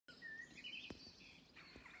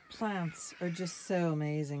plants are just so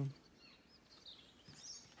amazing.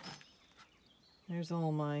 There's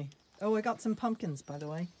all my... Oh, I got some pumpkins, by the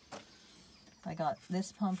way. I got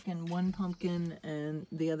this pumpkin, one pumpkin, and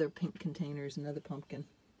the other pink container's another pumpkin.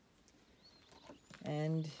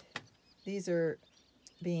 And these are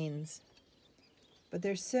beans. But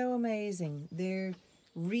they're so amazing. They're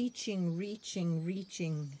reaching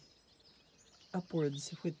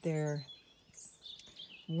upwards with their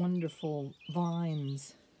wonderful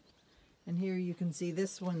vines. And here you can see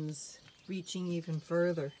this one's reaching even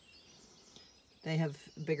further. They have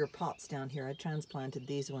bigger pots down here. I transplanted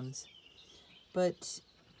these ones. But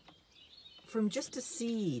from just a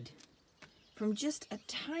seed, from just a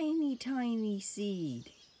tiny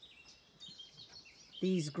seed,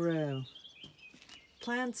 these grow.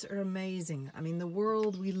 Plants are amazing. I mean, the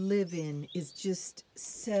world we live in is just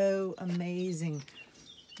so amazing.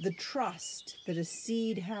 The trust that a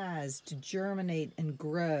seed has to germinate and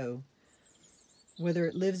grow, whether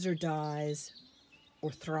it lives or dies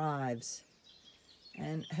or thrives.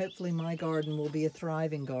 And hopefully my garden will be a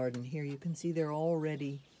thriving garden. Here you can see they're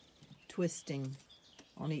already twisting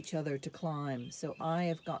on each other to climb. So I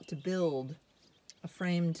have got to build a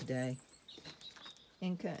frame today.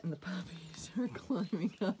 Inca and the puppies are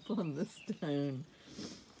climbing up on the stone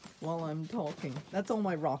while I'm talking. That's all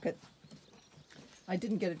my rocket. I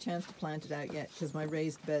didn't get a chance to plant it out yet because my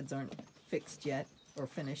raised beds aren't fixed yet or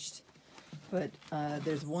finished. But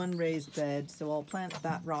there's one raised bed, so I'll plant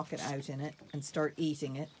that rocket out in it and start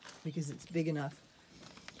eating it because it's big enough.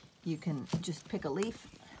 You can just pick a leaf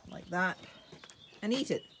like that and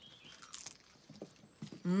eat it.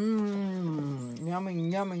 Mmm, yummy,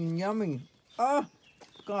 yummy, yummy. Oh,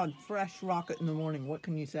 God, fresh rocket in the morning. What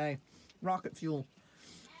can you say? Rocket fuel.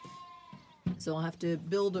 So I'll have to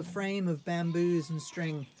build a frame of bamboos and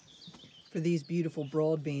string for these beautiful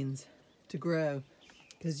broad beans to grow.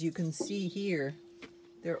 Because you can see here,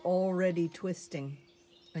 they're already twisting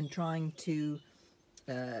and trying to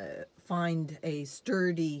find a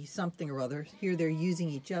sturdy something or other. Here they're using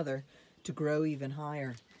each other to grow even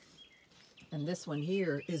higher. And this one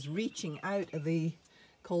here is reaching out of the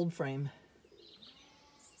cold frame,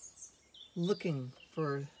 looking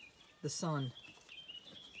for the sun.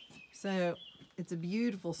 So it's a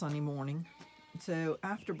beautiful sunny morning. So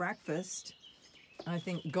after breakfast, I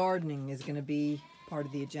think gardening is going to be part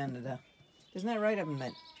of the agenda. Isn't that right, Evan?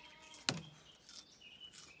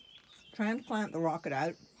 Transplant the rocket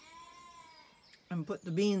out and put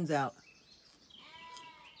the beans out.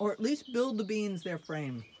 Or at least build the beans their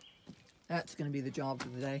frame. That's going to be the job for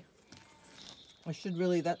the day. I should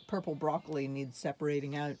really, that purple broccoli needs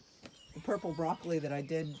separating out. The purple broccoli that I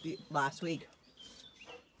did last week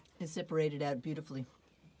is separated out beautifully.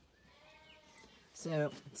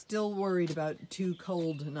 So, still worried about too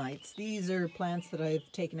cold nights. These are plants that I've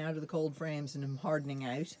taken out of the cold frames and I'm hardening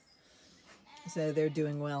out. So they're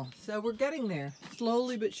doing well. So we're getting there,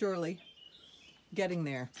 slowly but surely, getting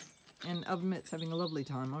there. And Oven Mitt's having a lovely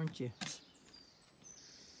time, aren't you?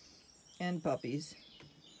 And puppies.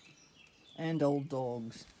 And old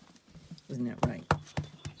dogs. Isn't that right?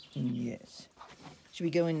 Yes. Should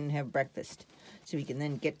we go in and have breakfast so we can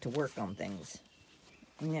then get to work on things?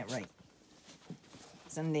 Isn't that right?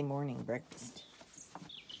 Sunday morning breakfast.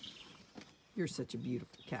 You're such a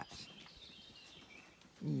beautiful cat.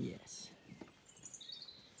 Yes.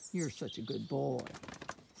 You're such a good boy.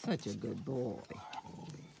 Such a good boy.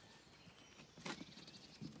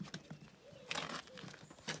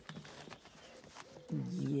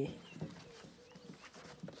 Yeah.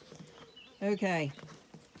 Okay.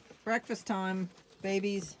 Breakfast time,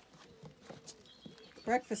 babies.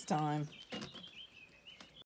 Breakfast time.